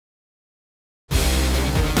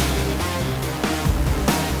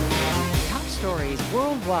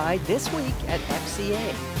worldwide this week at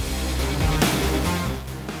FCA.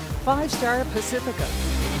 5-star Pacifica.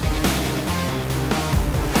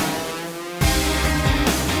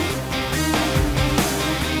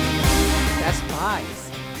 Best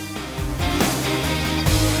Buys.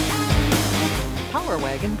 Power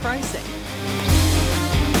Wagon pricing.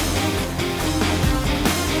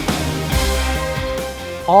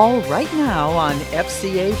 All right now on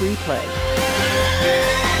FCA Replay.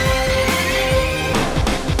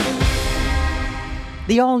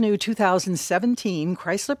 The all-new 2017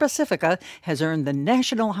 Chrysler Pacifica has earned the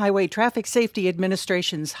National Highway Traffic Safety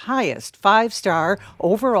Administration's highest 5-star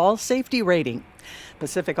overall safety rating.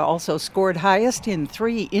 Pacifica also scored highest in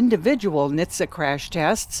 3 individual NHTSA crash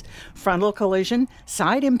tests: frontal collision,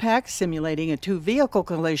 side impact simulating a 2-vehicle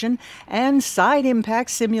collision, and side impact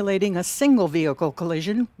simulating a single-vehicle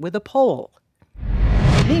collision with a pole.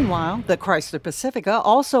 Meanwhile, the Chrysler Pacifica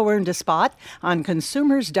also earned a spot on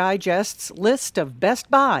Consumers Digest's list of Best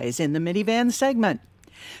Buys in the minivan segment.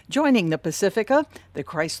 Joining the Pacifica, the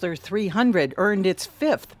Chrysler 300 earned its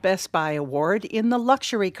 5th Best Buy award in the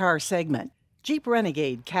luxury car segment. Jeep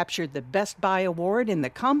Renegade captured the Best Buy award in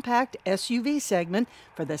the compact SUV segment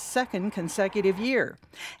for the 2nd consecutive year,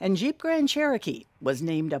 and Jeep Grand Cherokee was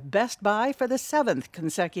named a Best Buy for the 7th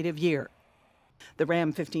consecutive year. The Ram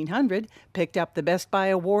 1500 picked up the Best Buy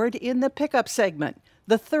award in the pickup segment,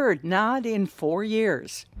 the 3rd nod in 4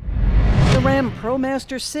 years. The Ram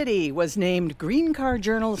ProMaster City was named Green Car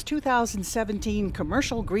Journal's 2017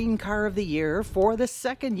 Commercial Green Car of the Year for the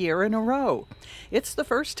 2nd year in a row. It's the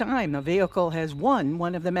first time a vehicle has won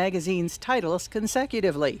one of the magazine's titles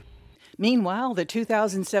consecutively. Meanwhile, the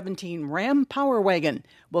 2017 Ram Power Wagon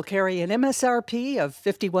will carry an MSRP of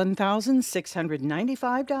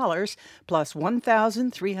 $51,695 plus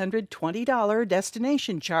 $1,320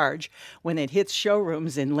 destination charge when it hits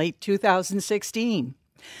showrooms in late 2016.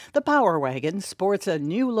 The Power Wagon sports a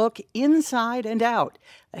new look inside and out,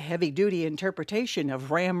 a heavy-duty interpretation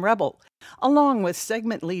of Ram Rebel, along with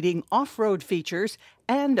segment-leading off-road features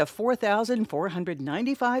and a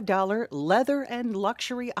 $4,495 leather and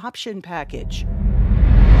luxury option package.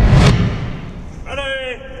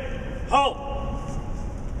 Ready, halt!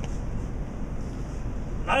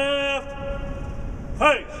 Left,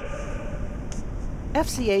 face!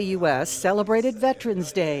 FCA US celebrated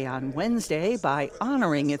Veterans Day on Wednesday by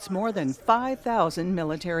honoring its more than 5,000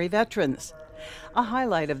 military veterans. A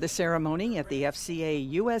highlight of the ceremony at the FCA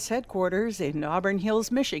US headquarters in Auburn Hills,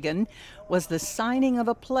 Michigan, was the signing of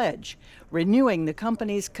a pledge renewing the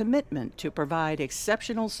company's commitment to provide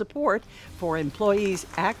exceptional support for employees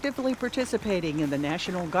actively participating in the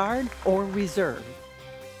National Guard or Reserve.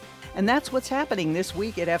 And that's what's happening this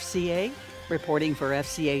week at FCA. Reporting for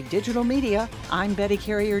FCA Digital Media, I'm Betty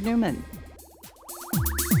Carrier-Newman.